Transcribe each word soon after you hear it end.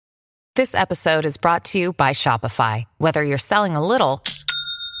This episode is brought to you by Shopify. Whether you're selling a little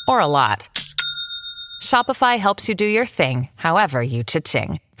or a lot, Shopify helps you do your thing, however you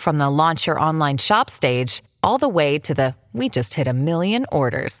cha-ching. From the launch your online shop stage, all the way to the we just hit 1 million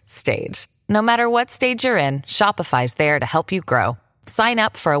orders stage. No matter what stage you're in, Shopify's there to help you grow. Sign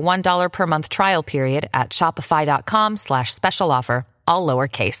up for a $1 per month trial period at shopify.com/special offer, all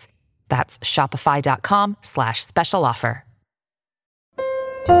lowercase. That's shopify.com/special offer.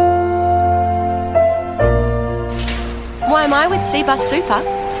 Why am I with Seabus Super?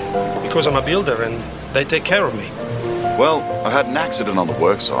 Because I'm a builder and they take care of me. Well, I had an accident on the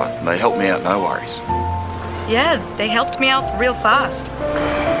work site and they helped me out, no worries. Yeah, they helped me out real fast.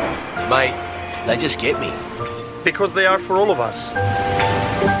 Mate, they just get me. Because they are for all of us.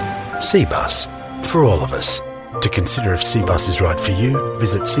 Seabus, for all of us. To consider if Seabus is right for you,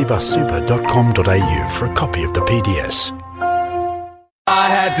 visit cbussuper.com.au for a copy of the PDS. I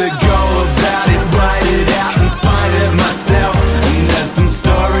had to go about it, write it out and find it myself. And there's some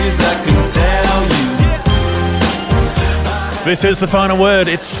stories I can tell you. This is the final word.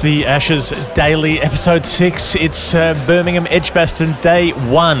 It's the Ashes Daily, episode 6. It's Birmingham Edgbaston, day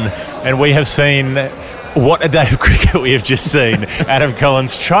 1. And we have seen what a day of cricket we have just seen. Adam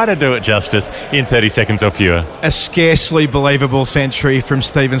Collins try to do it justice in 30 seconds or fewer. A scarcely believable century from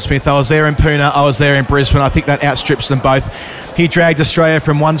Stephen Smith. I was there in Pune, I was there in Brisbane. I think that outstrips them both. He dragged Australia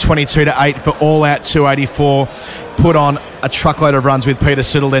from 122 to 8 for all out 284. Put on a truckload of runs with Peter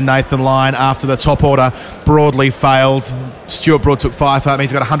Siddle and Nathan Lyon after the top order broadly failed. Stuart Broad took 5. That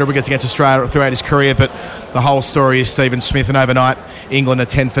means he's got 100 wickets against Australia throughout his career, but the whole story is Stephen Smith, and overnight England are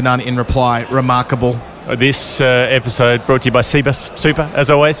 10 for none in reply. Remarkable. This episode brought to you by Seabus Super, as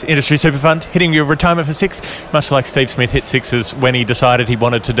always, Industry Super Fund, hitting your retirement for 6, much like Steve Smith hit 6s when he decided he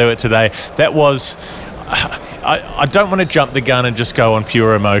wanted to do it today. That was... I don't want to jump the gun and just go on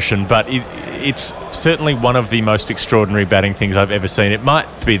pure emotion, but it's certainly one of the most extraordinary batting things I've ever seen. It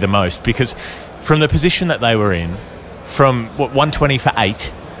might be the most, because from the position that they were in, from 120 for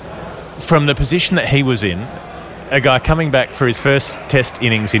 8, from the position that he was in, a guy coming back for his first test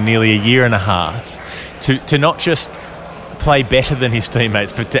innings in nearly a year and a half, to not just play better than his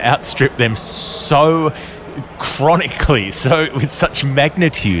teammates, but to outstrip them so chronically, so with such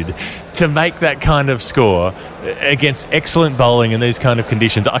magnitude, to make that kind of score against excellent bowling in these kind of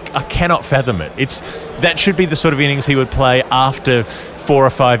conditions, I cannot fathom it. That should be the sort of innings he would play after 4 or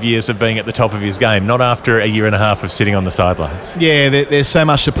 5 years of being at the top of his game, not after a year and a half of sitting on the sidelines. Yeah, there's so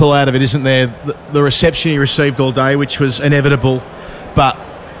much to pull out of it, isn't there? The reception he received all day, which was inevitable, but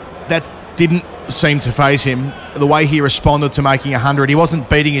that didn't seem to faze him. The way he responded to making 100, he wasn't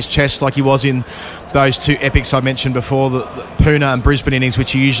beating his chest like he was in those two epics I mentioned before, the Pune and Brisbane innings,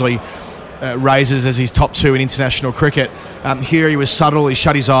 which he usually raises as his top 2 in international cricket. Here he was subtle, he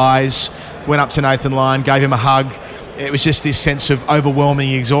shut his eyes, went up to Nathan Lyon, gave him a hug. It was just this sense of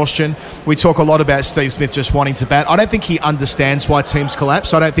overwhelming exhaustion. We talk a lot about Steve Smith just wanting to bat. I don't think he understands why teams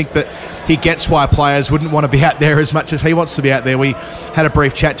collapse. I don't think that he gets why players wouldn't want to be out there as much as he wants to be out there. We had a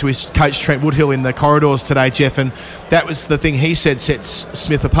brief chat to his coach, Trent Woodhill, in the corridors today, Jeff, and that was the thing he said sets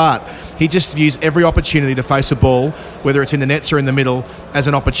Smith apart. He just views every opportunity to face a ball, whether it's in the nets or in the middle, as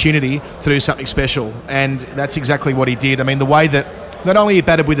an opportunity to do something special. And that's exactly what he did. I mean, the way that not only he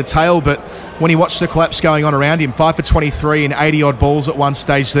batted with the tail, but when he watched the collapse going on around him, 5 for 23 and 80-odd balls at one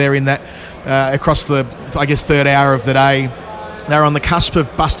stage there in that across the, I guess, third hour of the day. They were on the cusp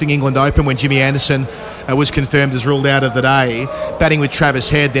of busting England open when Jimmy Anderson was confirmed as ruled out of the day, batting with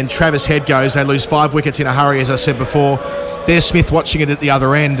Travis Head. Then Travis Head goes, they lose 5 wickets in a hurry, as I said before. There's Smith watching it at the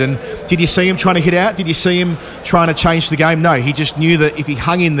other end. And did you see him trying to hit out? Did you see him trying to change the game? No, he just knew that if he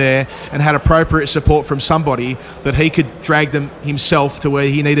hung in there and had appropriate support from somebody, that he could drag them himself to where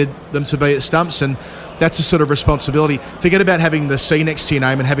he needed them to be at stumps. And that's a sort of responsibility. Forget about having the C next to your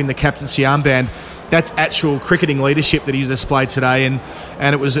name and having the captaincy armband. That's actual cricketing leadership that he displayed today, and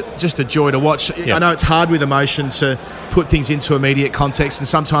it was just a joy to watch. Yep. I know it's hard with emotion to put things into immediate context, and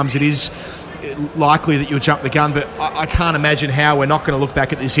sometimes it is likely that you'll jump the gun, but I can't imagine how we're not going to look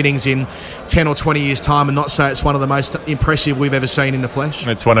back at this innings in 10 or 20 years' time and not say it's one of the most impressive we've ever seen in the flesh.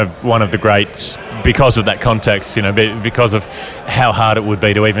 It's one of the greats because of that context, you know, because of how hard it would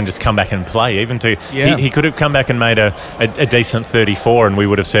be to even just come back and play. Even to he could have come back and made a decent 34, and we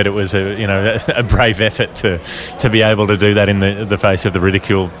would have said it was a brave effort to be able to do that in the face of the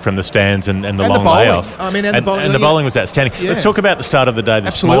ridicule from the stands and the long layoff. I mean, and the bowling was outstanding. Yeah. Let's talk about the start of the day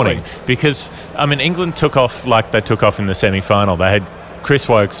this morning, because I mean, England took off like they took off in the semi-final. They had Chris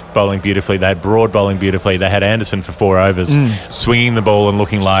Wokes bowling beautifully. They had Broad bowling beautifully. They had Anderson for 4 overs, swinging the ball and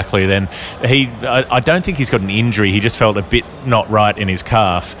looking likely. Then I don't think he's got an injury. He just felt a bit not right in his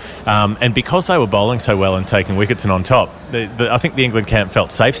calf. And because they were bowling so well and taking wickets and on top, I think the England camp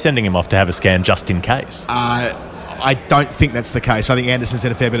felt safe sending him off to have a scan just in case. I don't think that's the case. I think Anderson's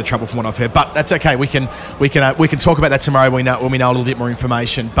in a fair bit of trouble from what I've heard, but that's okay. We can talk about that tomorrow when we know a little bit more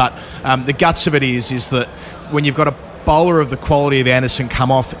information. But the guts of it is that when you've got a bowler of the quality of Anderson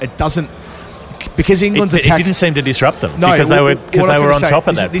come off, it doesn't, because England's attack... It didn't seem to disrupt them, no, because they were on top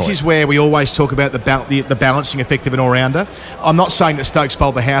at that point. This is where we always talk about the balancing effect of an all-rounder. I'm not saying that Stokes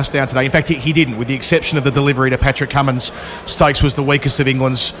bowled the house down today. In fact, he didn't. With the exception of the delivery to Patrick Cummins, Stokes was the weakest of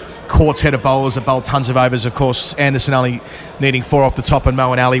England's quartet of bowlers that bowled tons of overs. Of course, Anderson only needing 4 off the top, and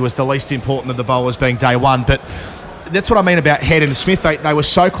Moeen Ali was the least important of the bowlers, being day one. But that's what I mean about Head and Smith. They were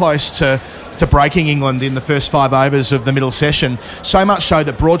so close to breaking England in the first 5 overs of the middle session, so much so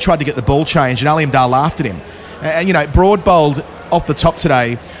that Broad tried to get the ball changed and Ali Imdar laughed at him. And Broad bowled off the top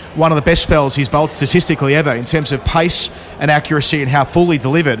today one of the best spells he's bowled statistically ever in terms of pace and accuracy and how fully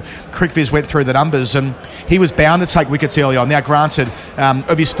delivered. CricViz went through the numbers and he was bound to take wickets early on. Now granted,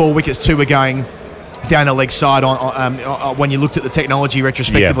 of his 4 wickets, 2 were going down the leg side when you looked at the technology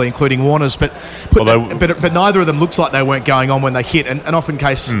retrospectively, including Warner's, but neither of them looks like they weren't going on when they hit, and often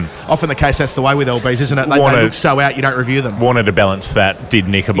the case that's the way with LBs, isn't it? They look so out, you don't review them. Warner, to balance that, did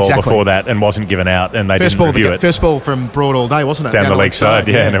nick a ball before that and wasn't given out, and they didn't review it. First ball from Broad all day, wasn't it? Down the leg side,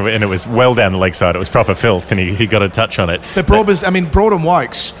 yeah. And it was well down the leg side. It was proper filth, and he got a touch on it. But Broad and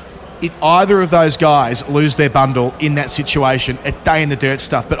Wokes, if either of those guys lose their bundle in that situation, a day in the dirt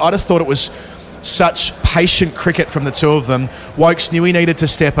stuff. But I just thought it was such patient cricket from the two of them. Wokes knew he needed to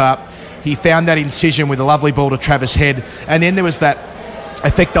step up. He found that incision with a lovely ball to Travis Head. And then there was that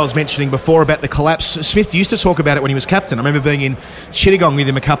effect I was mentioning before about the collapse. Smith used to talk about it when he was captain. I remember being in Chittagong with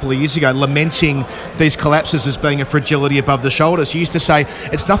him a couple of years ago, lamenting these collapses as being a fragility above the shoulders. He used to say,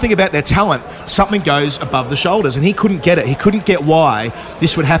 it's nothing about their talent. Something goes above the shoulders. And he couldn't get it. He couldn't get why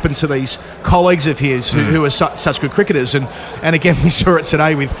this would happen to these colleagues of his who are such good cricketers. And again, we saw it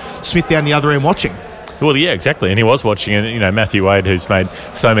today with Smith down the other end watching. Well, yeah, exactly. And he was watching, and Matthew Wade, who's made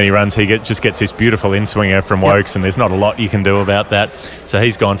so many runs, he just gets this beautiful in-swinger from Wokes, and there's not a lot you can do about that. So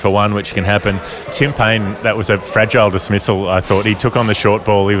he's gone for 1, which can happen. Tim Payne, that was a fragile dismissal, I thought. He took on the short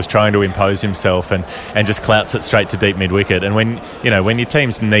ball. He was trying to impose himself and just clouts it straight to deep mid-wicket. And when your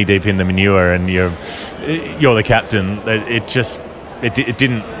team's knee-deep in the manure and you're the captain, it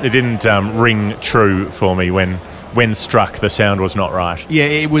didn't ring true for me when struck, the sound was not right. Yeah,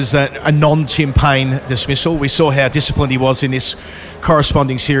 it was a non-Tim Payne dismissal. We saw how disciplined he was in this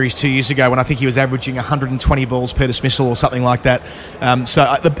corresponding series 2 years ago when I think he was averaging 120 balls per dismissal or something like that.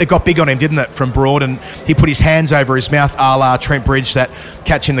 So it got big on him, didn't it, from Broad, and he put his hands over his mouth, a la Trent Bridge, that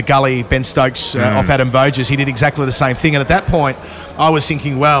catch in the gully, Ben Stokes off Adam Voges. He did exactly the same thing, and at that point I was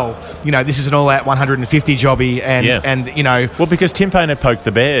thinking, well, this is an all-out 150 jobby, and Well, because Tim Payne had poked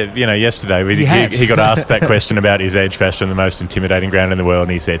the bear, yesterday. He got asked that question about is Edgbaston the most intimidating ground in the world,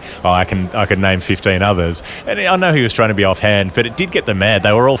 and he said, I could name 15 others. And I know he was trying to be offhand, but it did get them mad.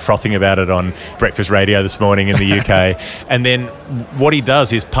 They were all frothing about it on breakfast radio this morning in the UK. And then what he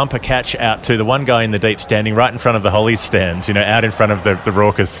does is pump a catch out to the one guy in the deep standing right in front of the Hollies stand, out in front of the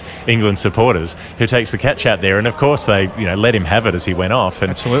raucous England supporters, who takes the catch out there. And of course they, let him have it as he went off.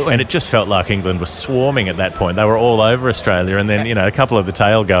 And, absolutely. And it just felt like England was swarming at that point. They were all over Australia. And then, a couple of the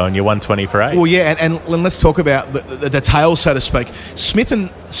tail go and you're 120 for 8. Well, yeah, and let's talk about the tail, so to speak. Smith and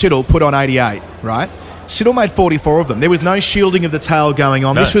Siddle put on 88, right? Siddle made 44 of them. There was no shielding of the tail going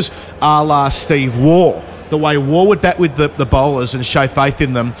on. No. This was a la Steve Waugh. The way Waugh would bat with the bowlers and show faith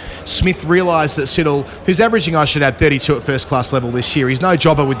in them. Smith realised that Siddle, who's averaging, I should add, 32 at first-class level this year, he's no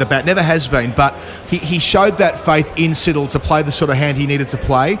jobber with the bat, never has been, but he showed that faith in Siddle to play the sort of hand he needed to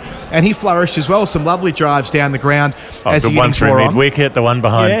play, and he flourished as well. Some lovely drives down the ground as the one through mid-wicket, the one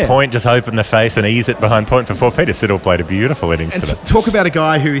behind point, just open the face and ease it behind point for 4. Peter Siddle played a beautiful innings today. Talk about a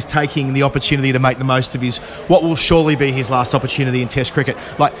guy who is taking the opportunity to make the most of what will surely be his last opportunity in Test cricket.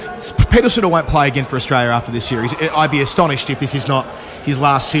 Like, Peter Siddle won't play again for Australia after this series. I'd be astonished if this is not his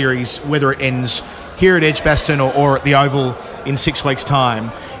last series, whether it ends here at Edgbaston or at the Oval in 6 weeks' time.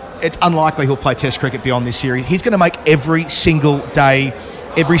 It's unlikely he'll play Test cricket beyond this series. He's going to make every single day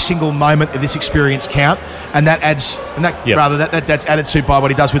every single moment of this experience count, and that's added to by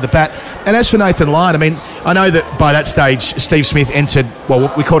what he does with the bat. And as for Nathan Lyon, I mean, I know that by that stage Steve Smith entered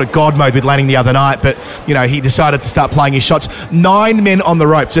what we called it God mode with Lanning the other night, but he decided to start playing his shots. 9 men on the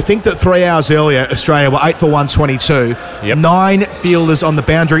rope. To think that 3 hours earlier Australia were 8 for 122, 9 fielders on the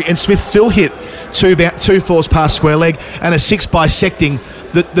boundary, and Smith still hit two fours past square leg and a 6 bisecting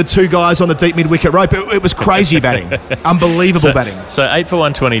the two guys on the deep mid-wicket rope. It was crazy batting. Unbelievable batting. So 8 for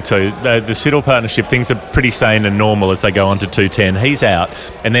 122, the Siddle partnership, things are pretty sane and normal as they go on to 210. He's out.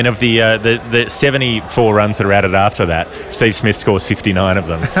 And then of the 74 runs that are added after that, Steve Smith scores 59 of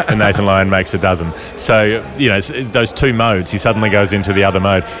them and Nathan Lyon makes a dozen. So, those two modes, he suddenly goes into the other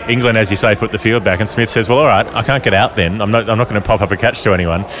mode. England, as you say, put the field back, and Smith says, well, all right, I can't get out then. I'm not going to pop up a catch to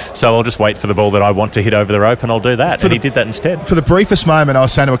anyone, so I'll just wait for the ball that I want to hit over the rope and I'll do that. And he did that instead. For the briefest moment, I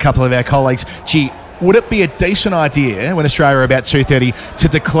was saying to a couple of our colleagues, gee, would it be a decent idea when Australia are about 2:30 to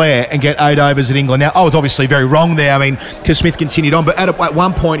declare and get 8 overs at England? Now, I was obviously very wrong there, because Smith continued on, but at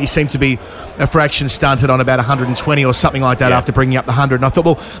one point he seemed to be a fraction stunted on about 120 or something like that after bringing up the 100. And I thought,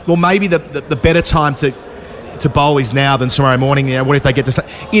 well maybe the better time to bowl is now than tomorrow morning. What if they get to start?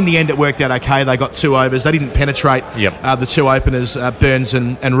 In the end, it worked out okay. They got 2 overs. They didn't penetrate the 2 openers, Burns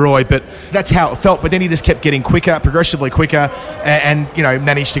and Roy, but that's how it felt. But then he just kept getting quicker, progressively quicker, and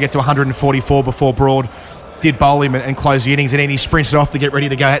managed to get to 144 before Broad did bowl him and close the innings, and then he sprinted off to get ready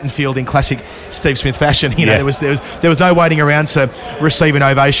to go out and field in classic Steve Smith fashion. There was no waiting around to receive an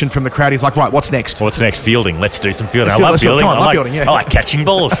ovation from the crowd. He's like, right, what's next? Fielding. Let's do some fielding. I love fielding. I like catching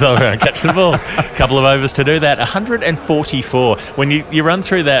balls. Catch some balls. A couple of overs to do that. 144. When you run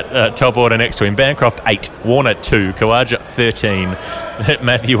through that top order next to him, Bancroft 8, Warner 2, Khawaja 13,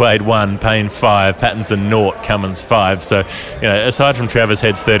 Matthew Wade 1, Payne 5, Pattinson 0, Cummins 5. So, aside from Travers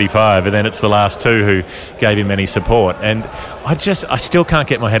Head's 35, and then it's the last 2 who gave him any support. And I still can't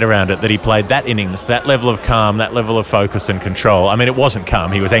get my head around it that he played that innings, that level of calm, that level of focus and control. I mean, it wasn't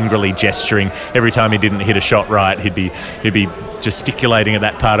calm. He was angrily gesturing. Every time he didn't hit a shot right, he'd be gesticulating at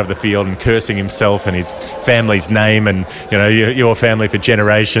that part of the field and cursing himself and his family's name and, your family for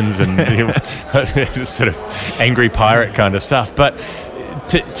generations and sort of angry pirate kind of stuff. But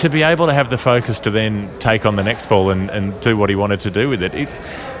to be able to have the focus to then take on the next ball and do what he wanted to do with it,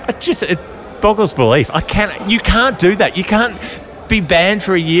 it boggles belief. You can't do that. You can't be banned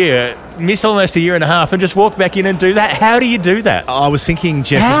for a year, miss almost a year and a half, and just walk back in and do that. How do you do that? I was thinking,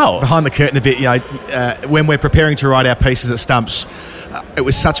 Jeff, behind the curtain a bit, when we're preparing to write our pieces at Stumps, it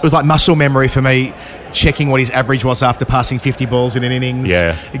was like muscle memory for me, checking what his average was after passing 50 balls in an innings,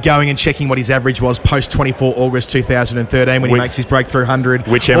 going and checking what his average was post 24 August 2013 when he makes his breakthrough 100.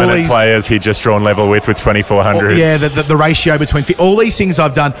 Which eminent players he'd just drawn level with 2400s. The ratio between all these things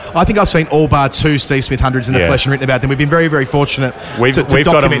I've done. I think I've seen all bar 2 Steve Smith 100s in the flesh and written about them. We've been very, very forcient to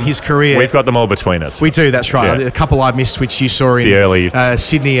document his career. We've got them all between us. We do, that's right. A couple I've missed, which you saw in the early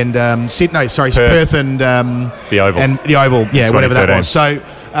Sydney and Perth and the Oval. And the Oval, whatever that was. So.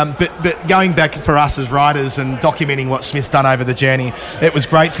 But going back for us as writers and documenting what Smith's done over the journey, it was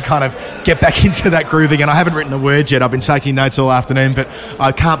great to kind of get back into that groove again. I haven't written a word yet. I've been taking notes all afternoon, but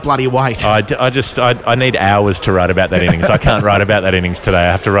I can't bloody wait. I need hours to write about that innings. I can't write about that innings today.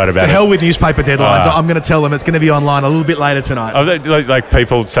 I have to write about it. To hell with newspaper deadlines. I'm going to tell them it's going to be online a little bit later tonight. Like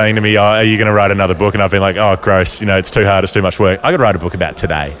people saying to me, are you going to write another book? And I've been like, oh, gross. It's too hard. It's too much work. I could write a book about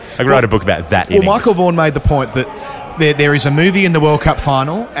today. I could write a book about that innings. Well, Michael Vaughan made the point that there is a movie in the World Cup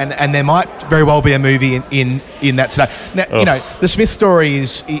final, and there might very well be a movie in that today. Now, the Smith story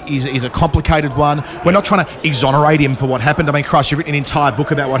is a complicated one. We're not trying to exonerate him for what happened. I mean, Christ, you've written an entire book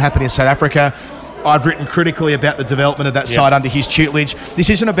about what happened in South Africa. I've written critically about the development of that side under his tutelage. This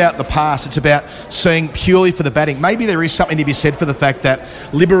isn't about the past. It's about seeing purely for the batting. Maybe there is something to be said for the fact that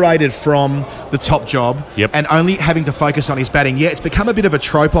liberated from the top job and only having to focus on his batting. Yeah, it's become a bit of a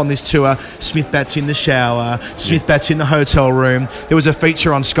trope on this tour. Smith bats in the shower. Smith bats in the hotel room. There was a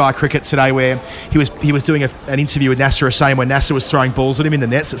feature on Sky Cricket today where he was doing an interview with Nasser Hussain when Nasser was throwing balls at him in the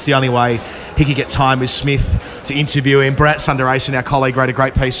nets. It's the only way he could get time with Smith to interview him. Brat Sundaresan, our colleague, wrote a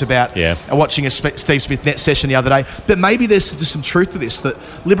great piece about watching a Steve Smith net session the other day. But maybe there's just some truth to this, that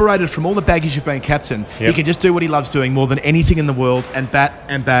liberated from all the baggage of being captain, he can just do what he loves doing more than anything in the world and bat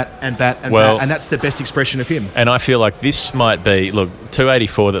and bat and bat and bat. And that's the best expression of him. And I feel like this might be,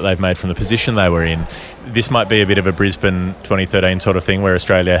 284 that they've made from the position they were in. This might be a bit of a Brisbane 2013 sort of thing where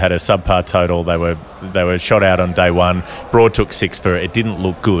Australia had a subpar total. They were They were shot out on day one. Broad took 6 for it. It didn't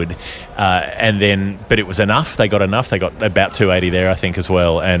look good. But it was enough. They got enough. They got about 280 there, I think, as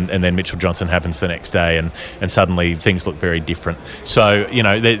well. And then Mitchell Johnson happens the next day, and suddenly things look very different. So,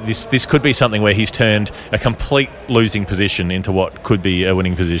 this could be something where he's turned a complete losing position into what could be a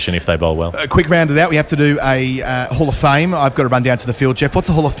winning position if they bowl well. A quick round of that. We have to do a Hall of Fame. I've got to run down to the field. Jeff, what's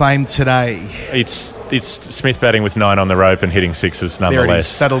a Hall of Fame today? It's Smith batting with 9 on the rope and hitting 6s nonetheless. There it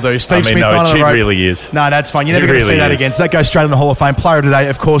is. That'll do. Steve Smith, no, 9 on the rope. It really is. No, that's fine. You're never going to see that again. So that goes straight in the Hall of Fame. Player of today,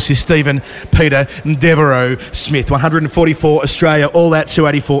 of course, is Stephen Peter Devereaux Smith. 144 Australia, all out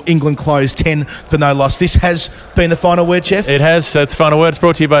 284. England closed 10 for no loss. This has been the final word, Jeff? It has. It's final words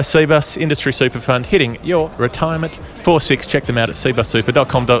brought to you by Cbus Industry Super Fund, hitting your retirement for 6. Check them out at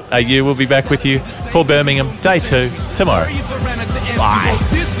cbussuper.com.au. We'll be back with you for Birmingham, day 2, tomorrow. Bye.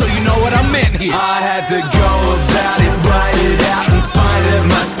 So you know what I meant here. I had to go about it, write it out and find it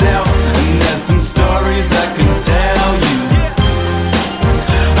myself. And there's some stories I can tell you.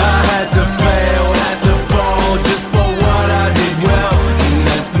 I had to fail, had to fall just for what I did well. And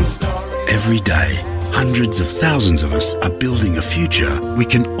there's some stories. Every day, hundreds of thousands of us are building a future we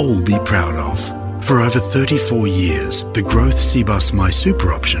can all be proud of. For over 34 years, the Growth Cbus My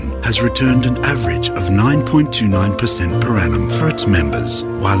Super option has returned an average of 9.29% per annum for its members,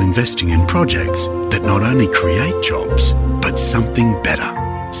 while investing in projects that not only create jobs, but something better.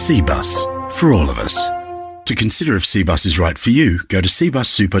 Cbus, for all of us. To consider if Cbus is right for you, go to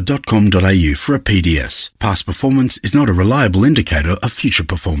cbussuper.com.au for a PDS. Past performance is not a reliable indicator of future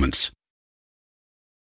performance.